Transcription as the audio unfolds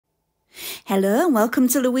Hello and welcome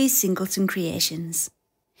to Louise Singleton Creations.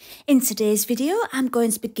 In today's video I'm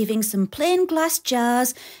going to be giving some plain glass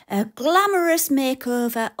jars a glamorous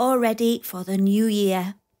makeover all ready for the new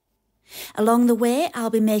year. Along the way I'll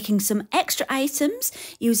be making some extra items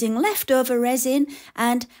using leftover resin,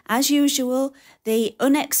 and as usual the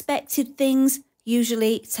unexpected things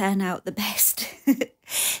usually turn out the best.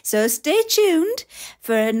 So stay tuned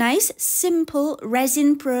for a nice simple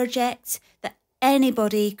resin project that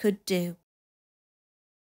anybody could do.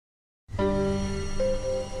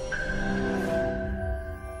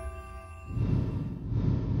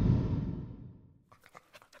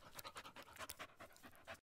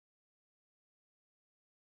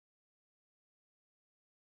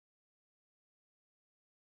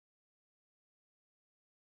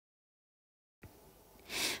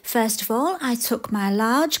 First of all, I took my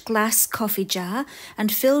large glass coffee jar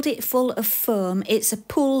and filled it full of foam. It's a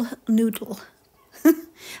pool noodle. I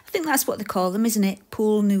think that's what they call them, isn't it?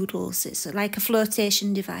 Pool noodles. It's like a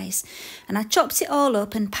flotation device. And I chopped it all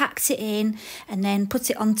up and packed it in and then put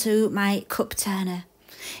it onto my cup turner.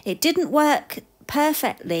 It didn't work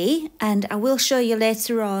perfectly, and I will show you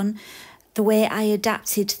later on the way I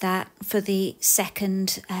adapted that for the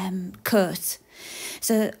second coat.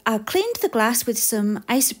 So I cleaned the glass with some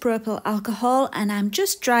isopropyl alcohol and I'm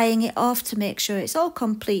just drying it off to make sure it's all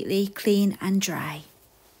completely clean and dry.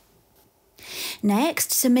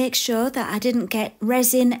 Next, to make sure that I didn't get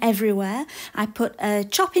resin everywhere, I put a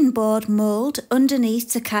chopping board mould underneath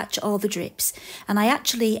to catch all the drips, and I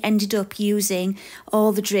actually ended up using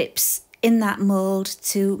all the drips in that mould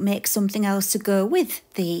to make something else to go with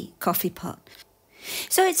the coffee pot.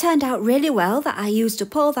 So it turned out really well that I used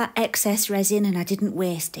up all that excess resin and I didn't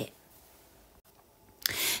waste it.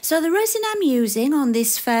 So the resin I'm using on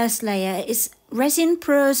this first layer is Resin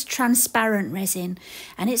Pro's transparent resin,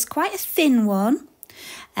 and it's quite a thin one.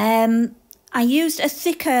 I used a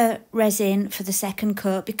thicker resin for the second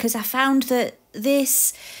coat because I found that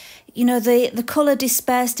this, you know, the colour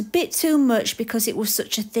dispersed a bit too much because it was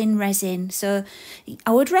such a thin resin. So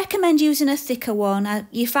I would recommend using a thicker one.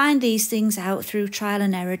 You find these things out through trial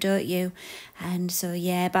and error, don't you? And so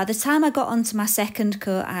yeah, by the time I got onto my second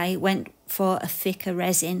coat, I went for a thicker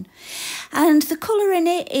resin. And the colour in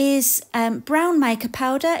it is brown mica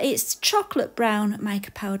powder. It's chocolate brown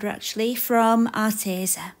mica powder actually from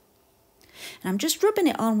ArtPro. And I'm just rubbing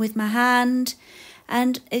it on with my hand,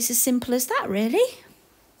 and it's as simple as that really.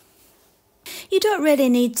 You don't really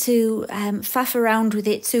need to faff around with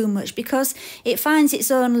it too much because it finds its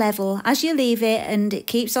own level. As you leave it and it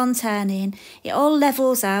keeps on turning, it all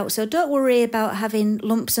levels out, so don't worry about having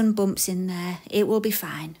lumps and bumps in there. It will be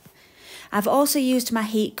fine. I've also used my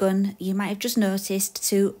heat gun, you might have just noticed,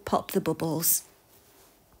 to pop the bubbles.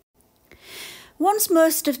 Once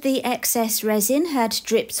most of the excess resin had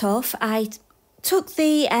dripped off, I took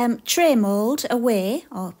the tray mould away,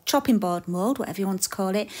 or chopping board mould, whatever you want to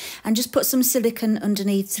call it, and just put some silicone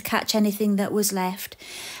underneath to catch anything that was left.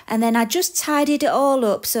 And then I just tidied it all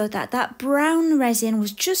up so that that brown resin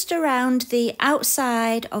was just around the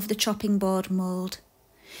outside of the chopping board mould.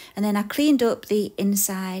 And then I cleaned up the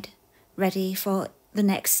inside, ready for the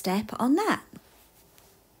next step on that.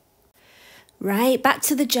 Right, back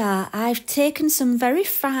to the jar. I've taken some very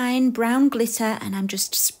fine brown glitter and I'm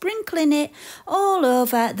just sprinkling it all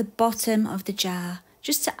over the bottom of the jar,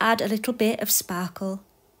 just to add a little bit of sparkle.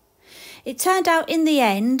 It turned out in the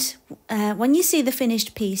end, when you see the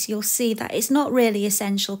finished piece, you'll see that it's not really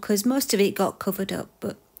essential because most of it got covered up.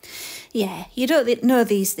 But yeah, you don't know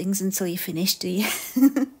these things until you finish, do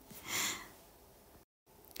you?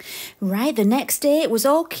 Right, the next day it was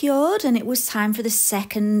all cured and it was time for the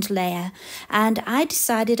second layer, and I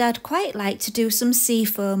decided I'd quite like to do some sea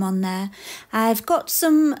foam on there. I've got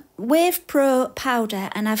some WavePro powder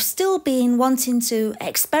and I've still been wanting to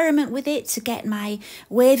experiment with it to get my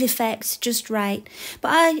wave effect just right, but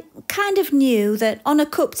I kind of knew that on a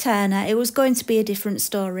cup turner it was going to be a different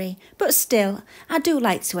story, but still I do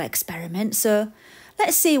like to experiment, so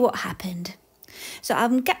let's see what happened. So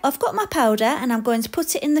I've got my powder and I'm going to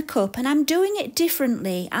put it in the cup, and I'm doing it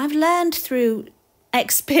differently. I've learned through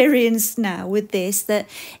experience now with this that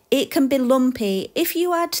it can be lumpy. If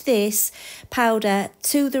you add this powder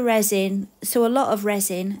to the resin, to a lot of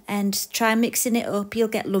resin, and try mixing it up, you'll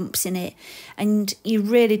get lumps in it, and you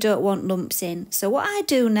really don't want lumps in. So what I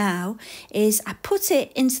do now is I put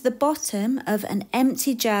it into the bottom of an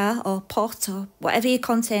empty jar or pot or whatever your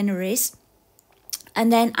container is.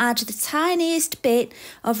 and then add the tiniest bit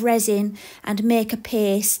of resin and make a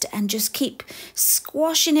paste, and just keep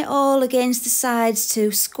squashing it all against the sides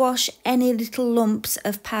to squash any little lumps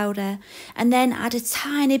of powder, and then add a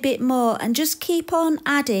tiny bit more, and just keep on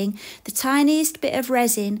adding the tiniest bit of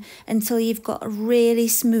resin until you've got a really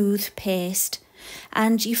smooth paste.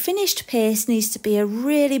 And your finished paste needs to be a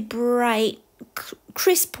really bright,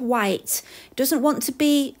 crisp white. It doesn't want to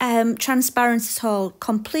be transparent at all.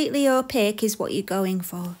 Completely opaque is what you're going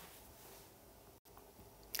for.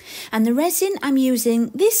 And the resin I'm using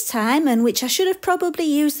this time, and which I should have probably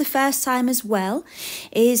used the first time as well,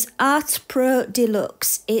 is ArtPro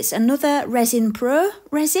Deluxe. It's another Resin Pro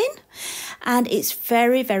resin, and it's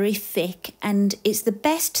very, very thick, and it's the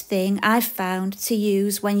best thing I've found to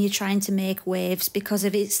use when you're trying to make waves because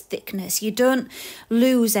of its thickness. You don't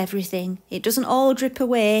lose everything. It doesn't all drip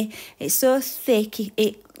away. It's so thick,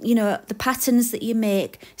 you know, the patterns that you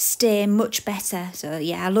make stay much better. So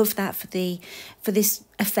yeah, I love that for this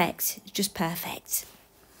effect. It's just perfect.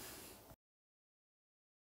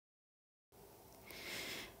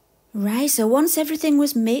 Right, so once everything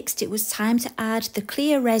was mixed, it was time to add the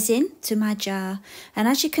clear resin to my jar. And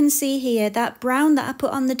as you can see here, that brown that I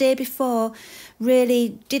put on the day before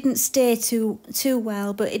really didn't stay too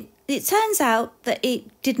well, but it turns out that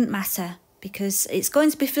it didn't matter, because it's going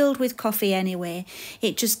to be filled with coffee anyway.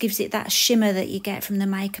 It just gives it that shimmer that you get from the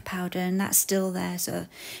mica powder, and that's still there, so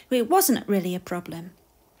it wasn't really a problem.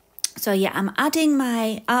 So yeah, I'm adding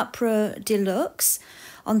my ArtPro Deluxe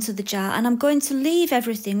onto the jar, and I'm going to leave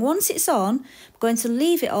everything. Once it's on, I'm going to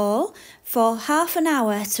leave it all for half an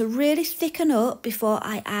hour to really thicken up before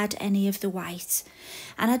I add any of the white.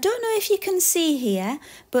 And I don't know if you can see here,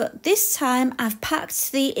 but this time I've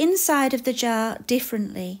packed the inside of the jar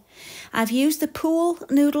differently. I've used the pool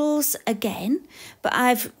noodles again, but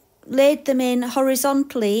I've laid them in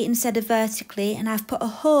horizontally instead of vertically, and I've put a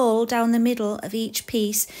hole down the middle of each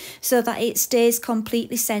piece so that it stays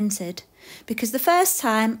completely centered. Because the first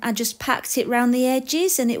time I just packed it round the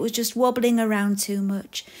edges and it was just wobbling around too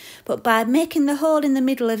much. But by making the hole in the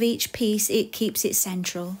middle of each piece, it keeps it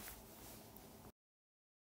central.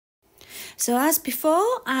 So as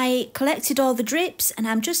before, I collected all the drips and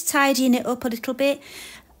I'm just tidying it up a little bit.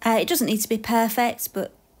 It doesn't need to be perfect,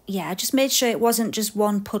 but yeah, I just made sure it wasn't just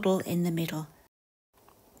one puddle in the middle.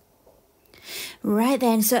 Right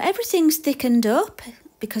then, so everything's thickened up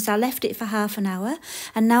because I left it for half an hour,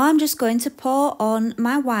 and now I'm just going to pour on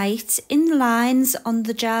my white in lines on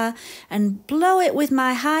the jar and blow it with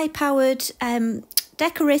my high-powered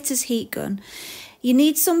decorator's heat gun. You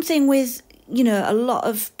need something with, you know, a lot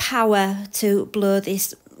of power to blow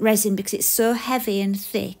this resin because it's so heavy and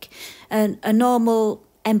thick, and a normal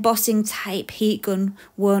embossing type heat gun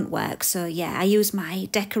won't work. So yeah, I use my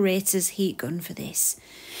decorator's heat gun for this.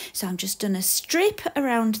 So I'm just done a strip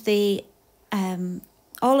around the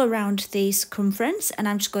all around the circumference, and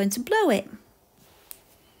I'm just going to blow it.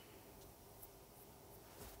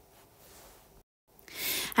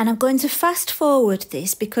 And I'm going to fast forward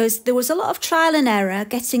this because there was a lot of trial and error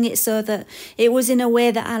getting it so that it was in a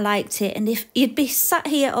way that I liked it, and if you'd be sat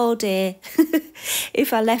here all day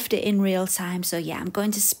if I left it in real time. So yeah, I'm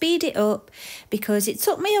going to speed it up because it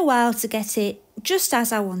took me a while to get it just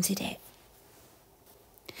as I wanted it.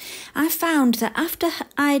 I found that after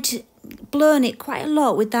I'd blown it quite a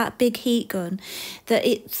lot with that big heat gun, that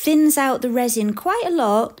it thins out the resin quite a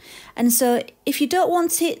lot, and so if you don't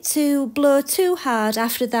want it to blow too hard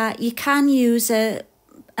after that, you can use a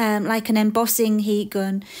like an embossing heat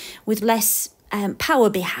gun with less power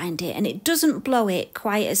behind it, and it doesn't blow it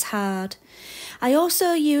quite as hard. I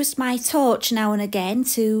also used my torch now and again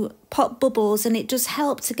to pop bubbles, and it does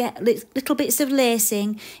help to get little bits of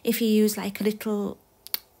lacing if you use like a little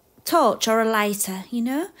torch or a lighter, you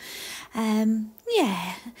know.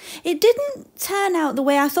 Yeah, it didn't turn out the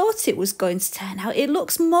way I thought it was going to turn out. It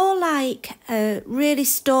looks more like a really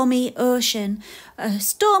stormy ocean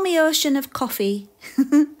of coffee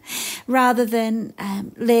rather than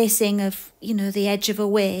lacing of, you know, the edge of a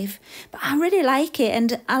wave. But I really like it,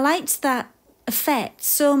 and I liked that effect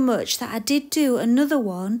so much that I did do another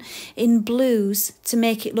one in blues to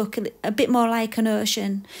make it look a bit more like an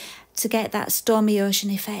ocean, to get that stormy ocean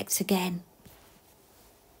effect again.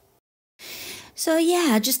 So yeah,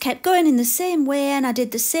 I just kept going in the same way, and I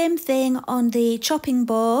did the same thing on the chopping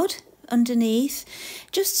board underneath,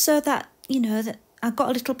 just so that, you know, that I got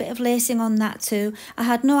a little bit of lacing on that too. I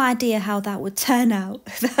had no idea how that would turn out.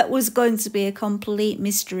 That was going to be a complete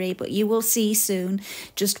mystery, but you will see soon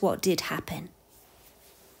just what did happen.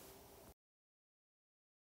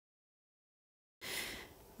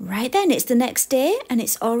 Right then, it's the next day and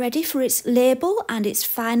it's all ready for its label and its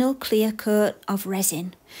final clear coat of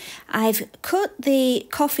resin. I've cut the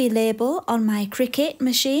coffee label on my Cricut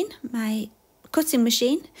machine, my cutting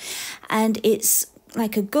machine, and it's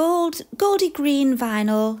like a goldy green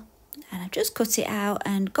vinyl, and I've just cut it out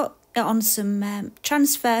and got it on some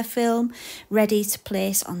transfer film ready to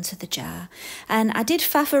place onto the jar. And I did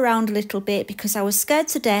faff around a little bit because I was scared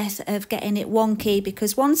to death of getting it wonky,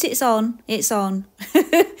 because once it's on, it's on.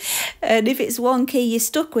 And if it's wonky, you're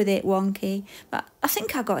stuck with it wonky. But I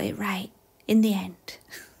think I got it right in the end.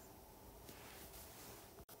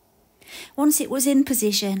 Once it was in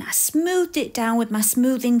position, I smoothed it down with my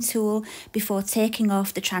smoothing tool before taking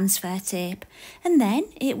off the transfer tape, and then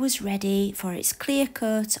it was ready for its clear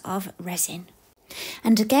coat of resin.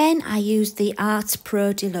 And again, I used the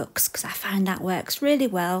ArtPro Deluxe because I find that works really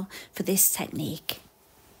well for this technique.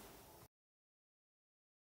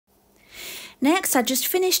 Next, I just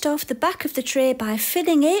finished off the back of the tray by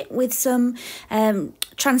filling it with some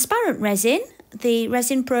transparent resin, the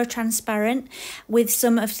Resin Pro Transparent, with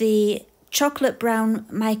some of the chocolate brown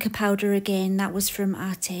mica powder again. That was from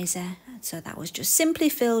Arteza. So that was just simply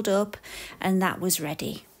filled up and that was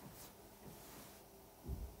ready.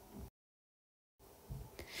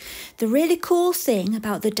 The really cool thing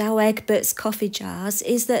about the Douwe Egberts coffee jars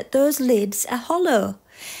is that those lids are hollow.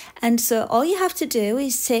 And so all you have to do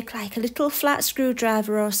is take like a little flat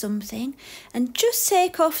screwdriver or something and just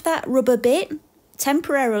take off that rubber bit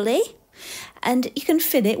temporarily, and you can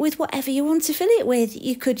fill it with whatever you want to fill it with.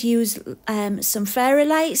 You could use some fairy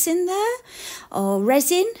lights in there, or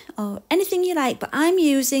resin, or anything you like, but I'm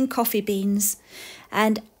using coffee beans,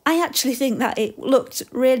 and I actually think that it looked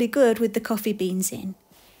really good with the coffee beans in.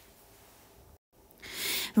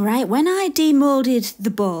 Right, when I demolded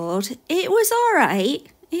the board, it was all right.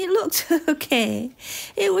 It looked okay.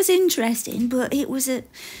 It was interesting, but it was a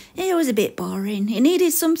bit boring. It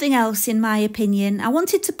needed something else, in my opinion. I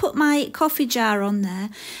wanted to put my coffee jar on there,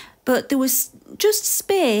 but there was just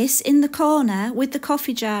space in the corner with the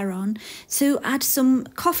coffee jar on to add some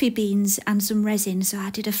coffee beans and some resin. So I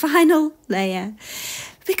did a final layer,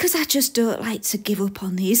 because I just don't like to give up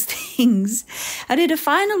on these things. I did a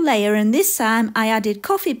final layer, and this time I added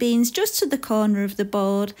coffee beans just to the corner of the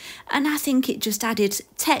board, and I think it just added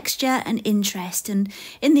texture and interest, and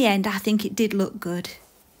in the end I think it did look good.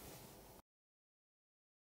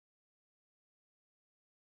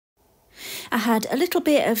 I had a little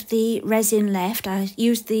bit of the resin left. I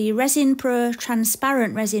used the Resin Pro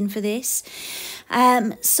Transparent resin for this.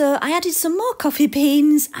 So I added some more coffee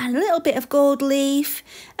beans and a little bit of gold leaf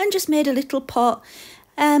and just made a little pot.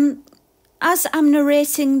 As I'm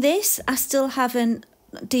narrating this, I still haven't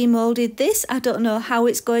demolded this. I don't know how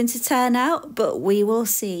it's going to turn out, but we will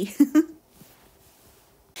see.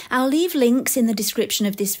 I'll leave links in the description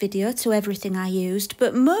of this video to everything I used,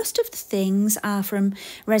 but most of the things are from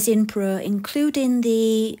Resin Pro, including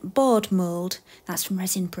the board mould. That's from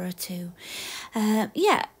Resin Pro too.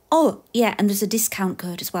 Yeah. Oh, yeah, and there's a discount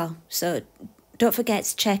code as well. So don't forget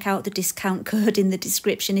to check out the discount code in the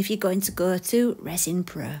description if you're going to go to Resin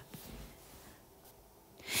Pro.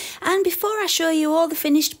 And before I show you all the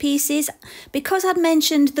finished pieces, because I'd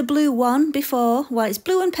mentioned the blue one before, well, it's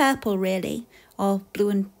blue and purple really, or blue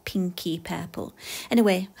and pinky purple.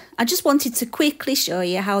 Anyway, I just wanted to quickly show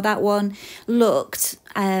you how that one looked.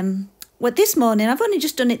 Well, this morning, I've only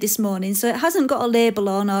just done it this morning, so it hasn't got a label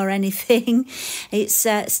on or anything. It's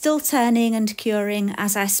still turning and curing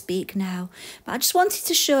as I speak now. But I just wanted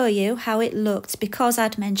to show you how it looked because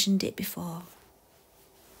I'd mentioned it before.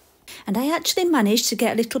 And I actually managed to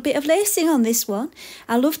get a little bit of lacing on this one.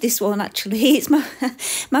 I love this one actually. It's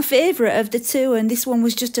my favourite of the two, and this one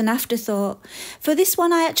was just an afterthought. For this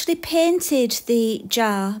one I actually painted the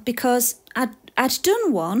jar because I'd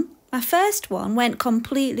done one. My first one went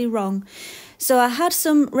completely wrong. So I had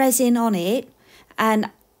some resin on it and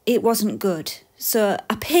it wasn't good. So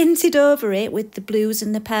I painted over it with the blues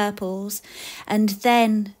and the purples and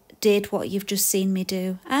then did what you've just seen me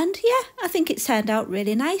do. And yeah, I think it turned out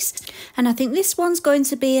really nice. And I think this one's going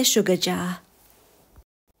to be a sugar jar.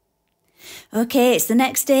 Okay, it's the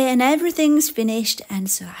next day and everything's finished, and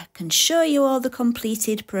so I can show you all the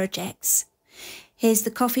completed projects. Here's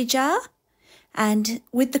the coffee jar. And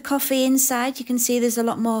with the coffee inside, you can see there's a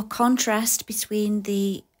lot more contrast between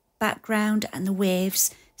the background and the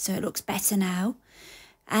waves, so it looks better now.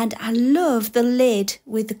 And I love the lid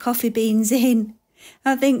with the coffee beans in.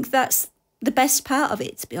 I think that's the best part of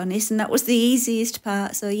it, to be honest, and that was the easiest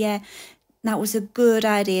part. So yeah, that was a good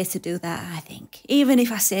idea to do that, I think, even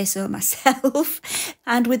if I say so myself.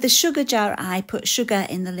 And with the sugar jar, I put sugar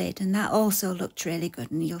in the lid, and that also looked really good,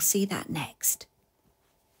 and you'll see that next.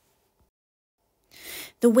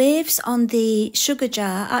 the waves on the sugar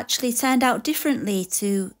jar actually turned out differently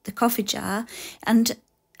to the coffee jar. And,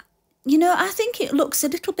 you know, I think it looks a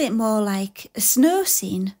little bit more like a snow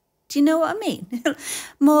scene. Do you know what I mean?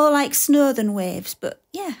 More like snow than waves, but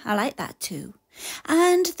yeah, I like that too.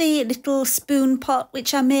 And the little spoon pot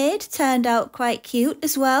which I made turned out quite cute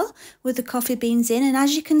as well, with the coffee beans in. And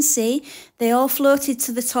as you can see, they all floated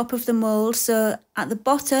to the top of the mould. So at the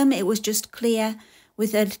bottom, it was just clear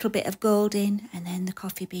with a little bit of gold in, and then the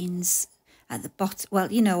coffee beans at the bottom.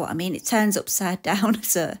 Well, you know what I mean. It turns upside down.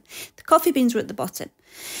 So the coffee beans were at the bottom.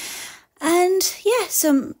 And yeah,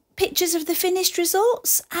 some pictures of the finished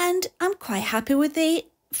results, and I'm quite happy with the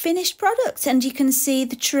finished product. And you can see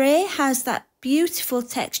the tray has that beautiful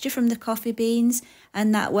texture from the coffee beans,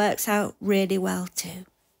 and that works out really well too.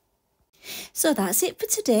 So that's it for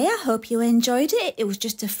today. I hope you enjoyed it. It was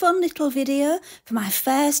just a fun little video for my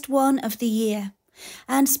first one of the year.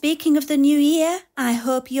 And speaking of the new year, I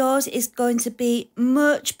hope yours is going to be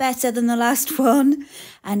much better than the last one,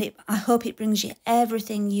 and I hope it brings you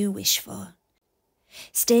everything you wish for.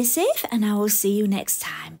 Stay safe, and I will see you next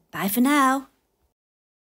time. Bye for now.